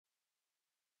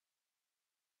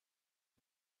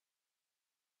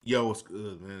Yo, what's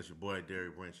good, man? It's your boy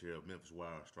Derek Branch here of Memphis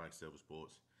Wire, Strike Seven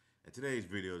Sports. And today's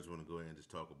video, I just want to go ahead and just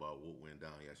talk about what went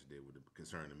down yesterday with the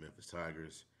concerning the Memphis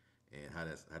Tigers and how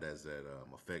does that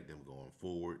affect them going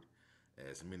forward.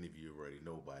 As many of you already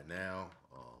know by now,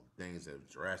 things have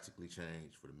drastically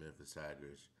changed for the Memphis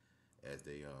Tigers as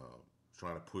they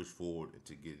try to push forward and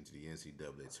to get into the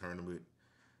NCAA tournament.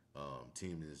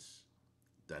 Team is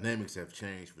dynamics have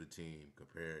changed for the team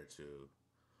compared to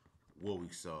what we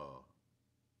saw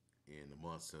in the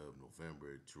months of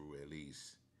November through at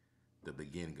least the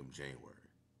beginning of January.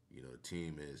 The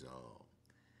team is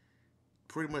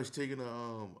pretty much taking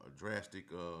a drastic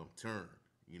turn,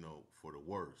 for the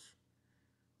worse.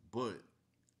 But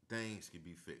things can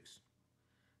be fixed.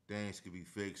 Things can be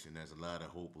fixed, and there's a lot of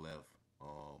hope left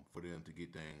for them to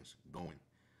get things going.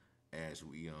 As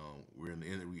we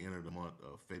enter the month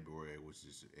of February, which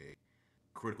is a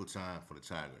critical time for the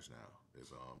Tigers now.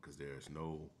 It's because there's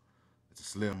no it's a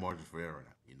slim margin for error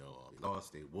now. They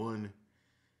lost, they won.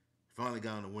 Finally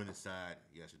got on the winning side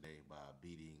yesterday by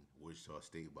beating Wichita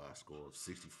State by a score of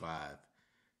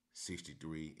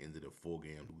 65-63. Ended a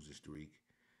four-game losing streak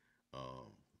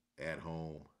at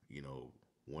home,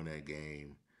 won that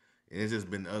game. And it's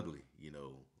just been ugly,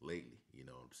 lately, you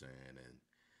know what I'm saying? And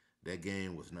that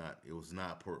game was not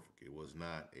perfect. It wasn't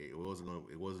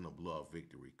a blowout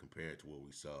victory compared to what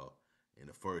we saw in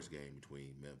the first game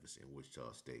between Memphis and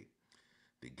Wichita State.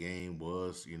 The game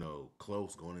was,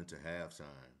 close going into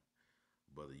halftime.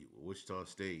 But Wichita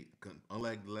State,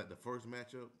 unlike the first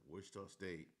matchup, Wichita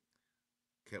State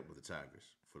kept with the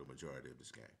Tigers for the majority of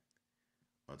this game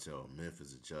until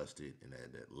Memphis adjusted and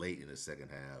that late in the second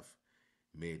half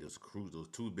made those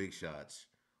two big shots,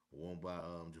 one by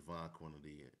Javon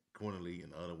Cornerly,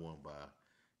 and the other one by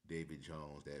David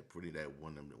Jones that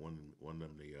won them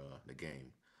the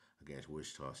game against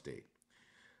Wichita State.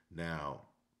 Now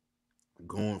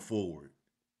going forward,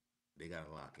 they got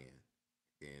to lock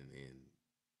in and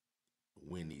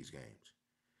win these games.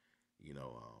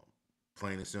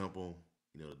 Plain and simple.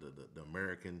 The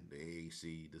American, the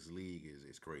AAC, this league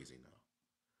is crazy now.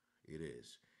 It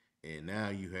is, and now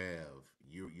you're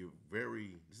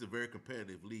very. This is a very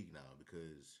competitive league now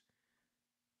because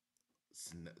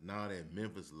now that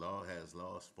Memphis Law has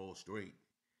lost four straight,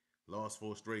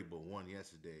 but won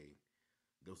yesterday.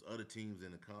 Those other teams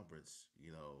in the conference,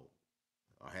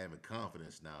 are having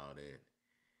confidence now that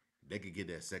they could get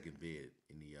that second bid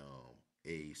in the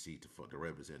AAC to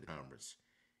represent the conference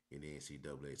in the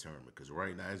NCAA tournament. Because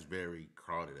right now it's very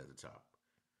crowded at the top.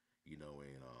 And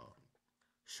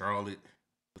Charlotte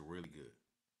is really good.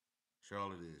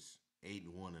 Charlotte is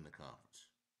 8-1 in the conference.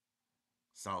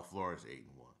 South Florida's 8-1.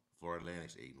 Florida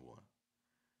Atlantic's 8-1.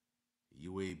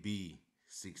 UAB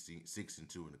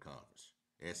 6-2 in the conference.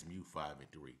 SMU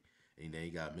 5-3. And then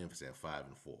you got Memphis at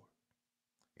 5-4.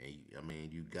 And I mean,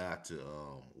 you got to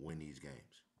win these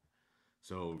games.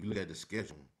 So you look at the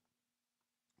schedule.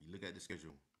 You look at the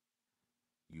schedule.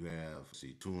 You have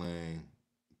see Tulane,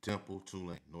 Temple,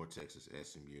 Tulane, North Texas,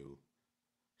 SMU,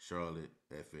 Charlotte,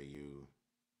 FAU,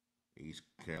 East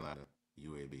Carolina,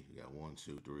 UAB. You got 1,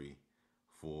 2, 3,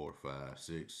 4, 5,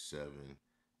 6, 7,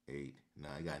 8,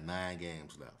 9. You got 9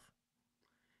 games left.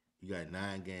 You got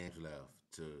 9 games left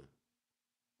to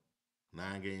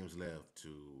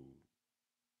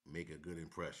make a good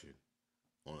impression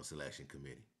on a selection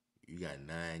committee. You got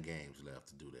 9 games left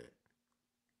to do that.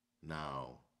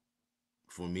 Now,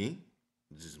 for me,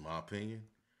 this is my opinion,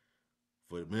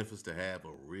 for Memphis to have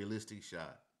a realistic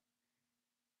shot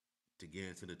to get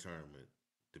into the tournament,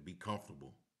 to be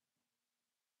comfortable,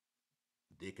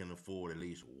 they can afford at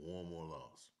least one more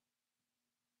loss.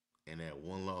 And that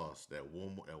one loss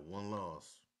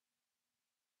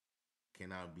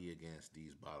cannot be against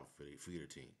these bottom feeder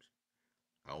teams.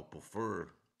 I would prefer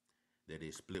that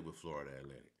they split with Florida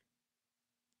Atlantic.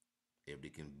 If they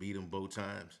can beat them both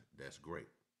times, that's great.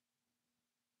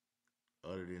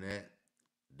 Other than that,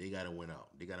 they got to win out.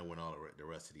 They got to win all the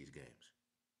rest of these games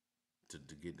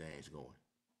to get things going,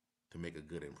 to make a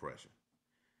good impression.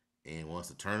 And once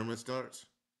the tournament starts,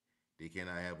 they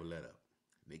cannot have a let up.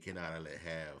 They cannot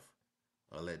have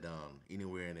a let down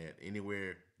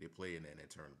anywhere they play in that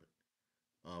tournament,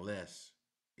 unless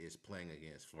it's playing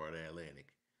against Florida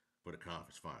Atlantic for the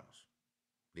conference finals.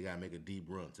 They gotta make a deep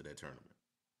run to that tournament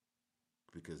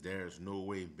because there's no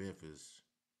way Memphis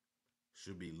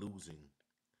should be losing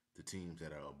to teams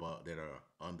that are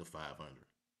under 500.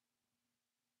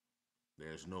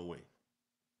 There's no way.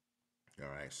 All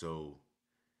right. So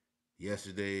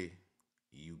yesterday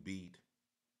you beat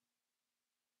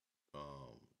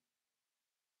um,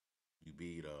 you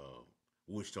beat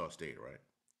Wichita State, right?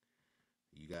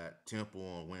 You got Temple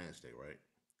on Wednesday, right?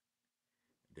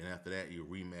 Then after that, you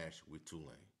rematch with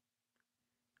Tulane.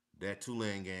 That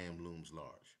Tulane game looms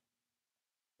large.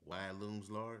 Why it looms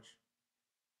large?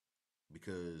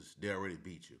 Because they already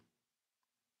beat you.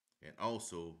 And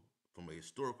also, from a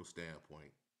historical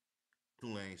standpoint,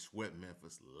 Tulane swept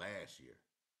Memphis last year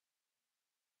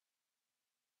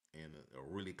in a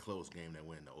really close game that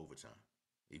went into overtime,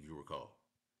 if you recall.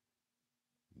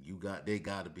 They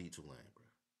got to beat Tulane,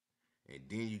 bro. And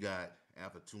then you got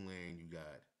after Tulane, you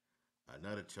got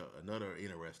another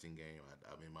interesting game,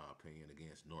 in my opinion,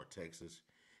 against North Texas,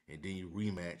 and then you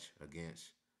rematch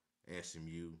against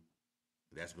SMU.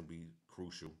 That's gonna be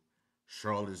crucial.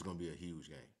 Charlotte is gonna be a huge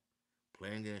game.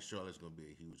 Playing against Charlotte is gonna be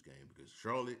a huge game because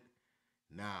Charlotte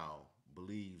now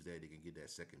believes that they can get that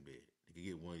second bid. They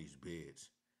can get one of these bids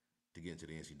to get into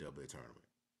the NCAA tournament.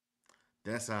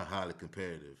 That's how highly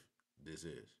competitive this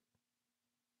is.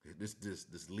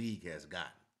 This league has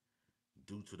gotten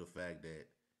due to the fact that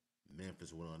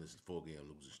Memphis went on this 4 game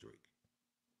losing streak.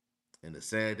 And the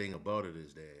sad thing about it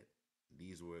is that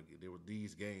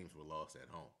these games were lost at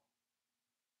home.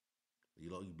 You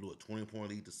blew a 20-point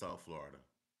lead to South Florida.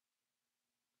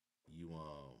 You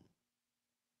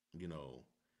you know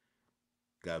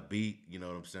got beat. You know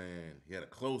what I'm saying? He had a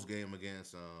close game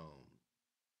against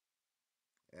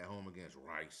at home against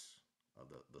Rice,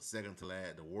 the second to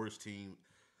last, the worst team.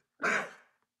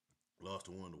 Lost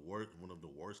to one of the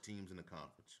worst teams in the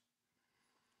conference,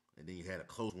 and then you had a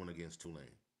close one against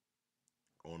Tulane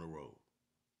on the road.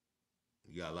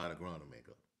 You got a lot of ground to make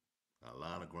up. A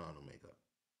lot of ground to make up.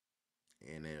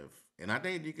 And I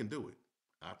think you can do it.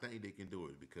 I think they can do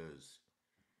it because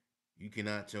you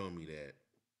cannot tell me that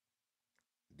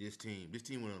this team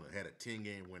had a 10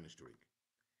 game winning streak,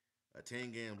 a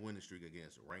 10 game winning streak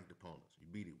against ranked opponents.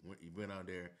 You went out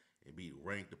there and beat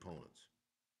ranked opponents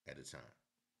at the time.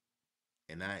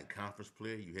 And now in conference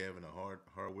play, you having a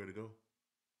hard way to go.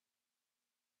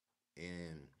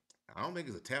 And I don't think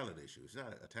it's a talent issue. It's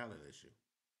not a talent issue.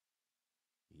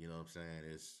 You know what I'm saying?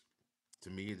 It's To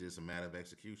me, it's just a matter of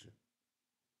execution.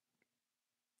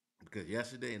 Because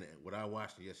yesterday, and what I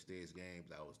watched in yesterday's game.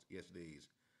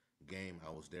 I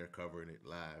was there covering it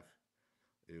live.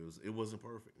 It wasn't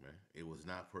perfect, man. It was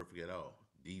not perfect at all.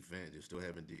 Defense, they're still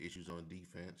having the issues on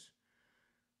defense.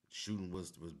 Shooting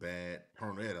was bad.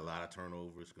 They had a lot of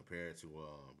turnovers compared to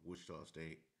Wichita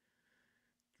State.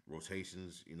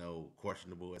 Rotations,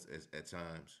 questionable at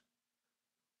times,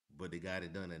 but they got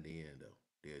it done at the end though.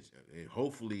 And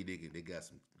hopefully they got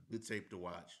some good tape to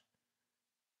watch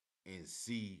and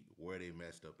see where they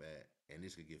messed up at, and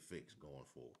this could get fixed going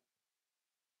forward.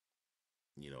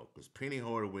 Because Penny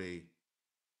Hardaway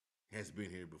has been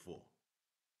here before.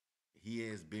 He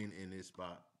has been in this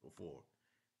spot before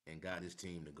and got his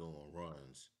team to go on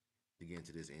runs to get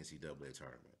into this NCAA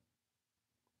tournament.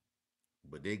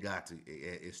 But they got to.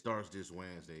 It starts this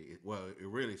Wednesday. It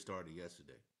really started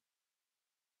yesterday.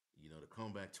 The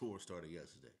comeback tour started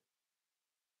yesterday.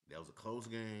 That was a close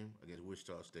game against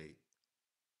Wichita State.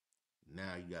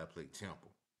 Now you got to play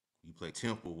Temple. You play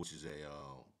Temple, which is a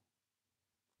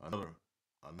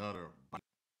another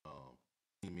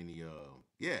team in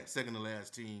the second to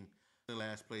last team, the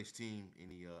last place team in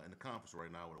the conference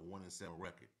right now with a 1-7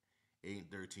 record,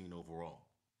 8-13 overall.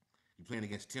 You playing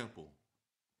against Temple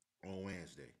on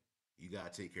Wednesday. You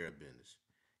gotta take care of business.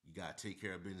 You gotta take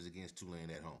care of business against Tulane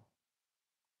at home,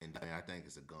 and I think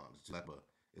it's a gun.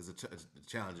 It's a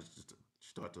challenge just to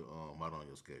start to out on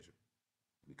your schedule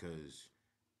because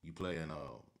you play in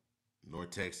North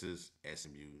Texas,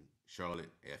 SMU, Charlotte,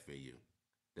 FAU.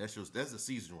 That's the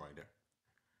season right there.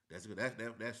 That's good.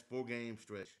 That's 4 game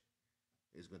stretch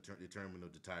is going to determine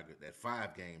the Tiger. That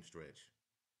 5 game stretch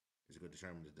is going to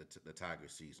determine the Tiger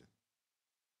season.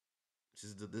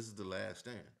 This is the last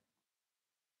stand,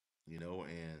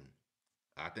 and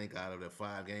I think out of the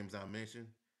 5 games I mentioned,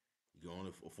 you can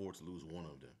only afford to lose one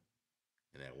of them,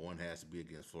 and that one has to be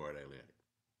against Florida Atlantic.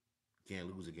 You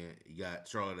can't lose again. You got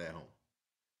Charlotte at home.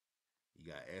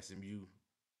 You got SMU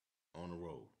on the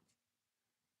road.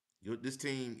 This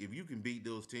team, if you can beat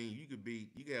those teams, you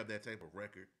can have that type of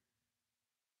record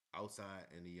outside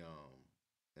in the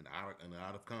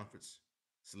out of conference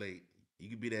slate. You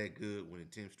can be that good winning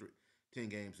 10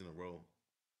 games in a row.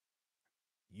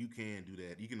 You can do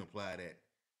that. You can apply that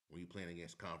when you're playing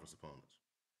against conference opponents.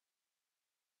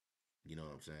 You know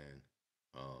what I'm saying?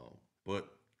 But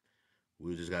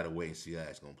we just gotta wait and see how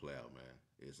it's gonna play out, man.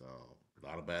 It's a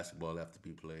lot of basketball left to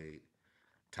be played.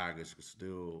 Tigers can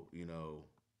still,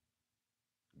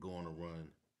 go on a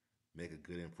run, make a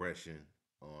good impression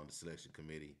on the selection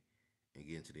committee, and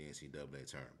get into the NCAA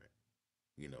tournament.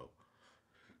 You know,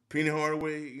 Penny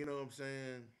Hardaway, you know what I'm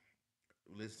saying?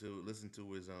 listening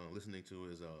to his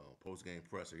post game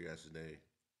presser yesterday,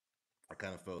 I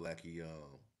kind of felt like he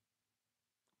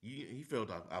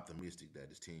felt optimistic that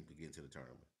his team could get into the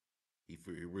tournament. He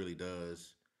really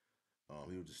does.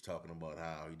 He was just talking about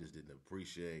how he just didn't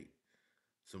appreciate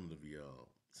some of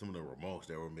some of the remarks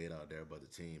that were made out there about the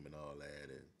team and all that,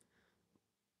 and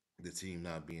the team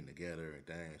not being together and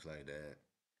things like that.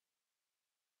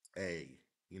 Hey,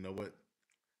 you know what?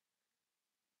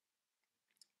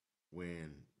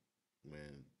 When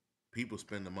when people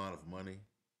spend the amount of money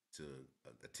to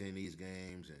attend these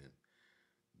games and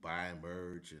buy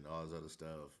merch and all this other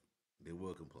stuff, they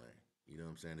will complain. You know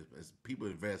what I'm saying? It's people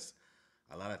invest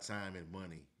a lot of time and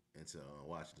money into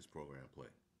watching this program play.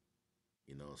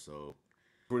 You know, so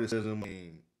criticism. I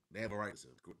mean, they have a right to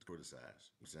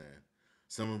criticize. You know what I'm saying?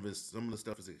 Some of the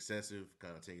stuff is excessive,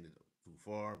 kind of taking it too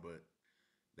far, but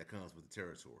that comes with the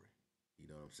territory. You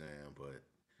know what I'm saying? But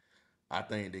I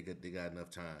think they got enough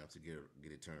time to get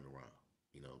it turned around.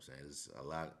 You know what I'm saying? It's a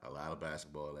lot of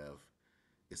basketball left.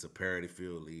 It's a parity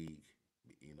field league.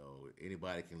 You know,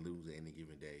 anybody can lose at any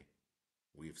given day.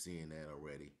 We've seen that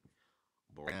already.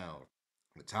 But right now,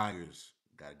 the Tigers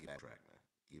got to get back on track, man.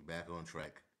 Get back on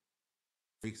track.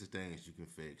 Fix the things you can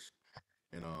fix,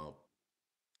 and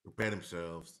prepare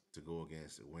themselves to go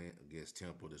against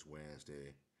Temple this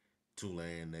Wednesday,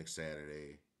 Tulane next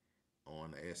Saturday,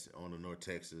 on the North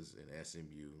Texas and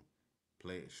SMU,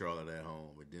 play Charlotte at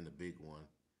home, and then the big one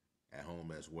at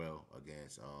home as well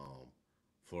against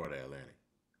Florida Atlantic.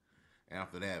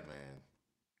 After that, man,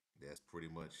 that's pretty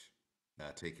much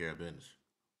gotta take care of business,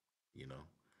 you know.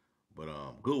 But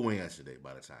good win yesterday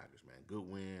by the Tigers, man. Good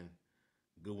win,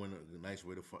 a nice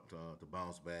way to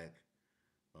bounce back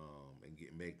and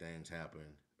make things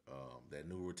happen. That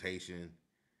new rotation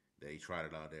that he tried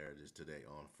it out there just today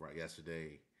on Friday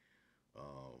yesterday.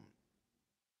 Um,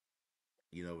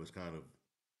 it's kind of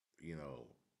you know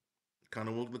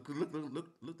looked a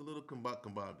little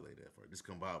combobulated at first.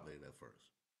 Discombobulated at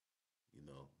first,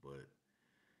 but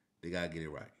they gotta get it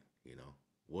right. You know,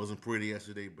 wasn't pretty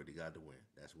yesterday, but they got to win.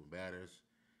 That's what matters.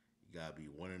 You gotta be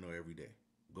 1-0 every day.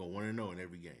 Go 1-0 in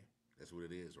every game. That's what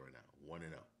it is right now. 1-0.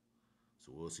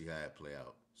 So we'll see how it play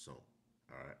out soon.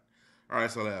 All right. All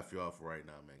right. So that's all for right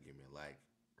now, man. Give me a like,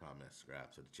 comment,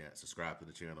 subscribe to the channel. Subscribe to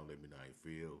the channel. Let me know how you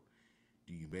feel.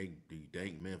 Do you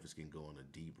think Memphis can go on a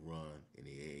deep run in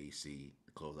the AAC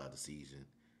to close out the season,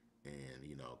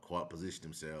 and position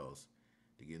themselves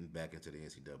to getting back into the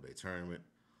NCAA tournament?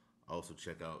 Also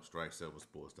check out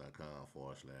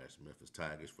strike7sports.com/Memphis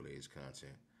Tigers for the latest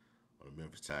content on the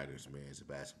Memphis Tigers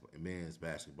men's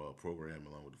basketball program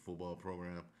along with the football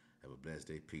program. Have a blessed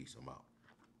day. Peace. I'm out.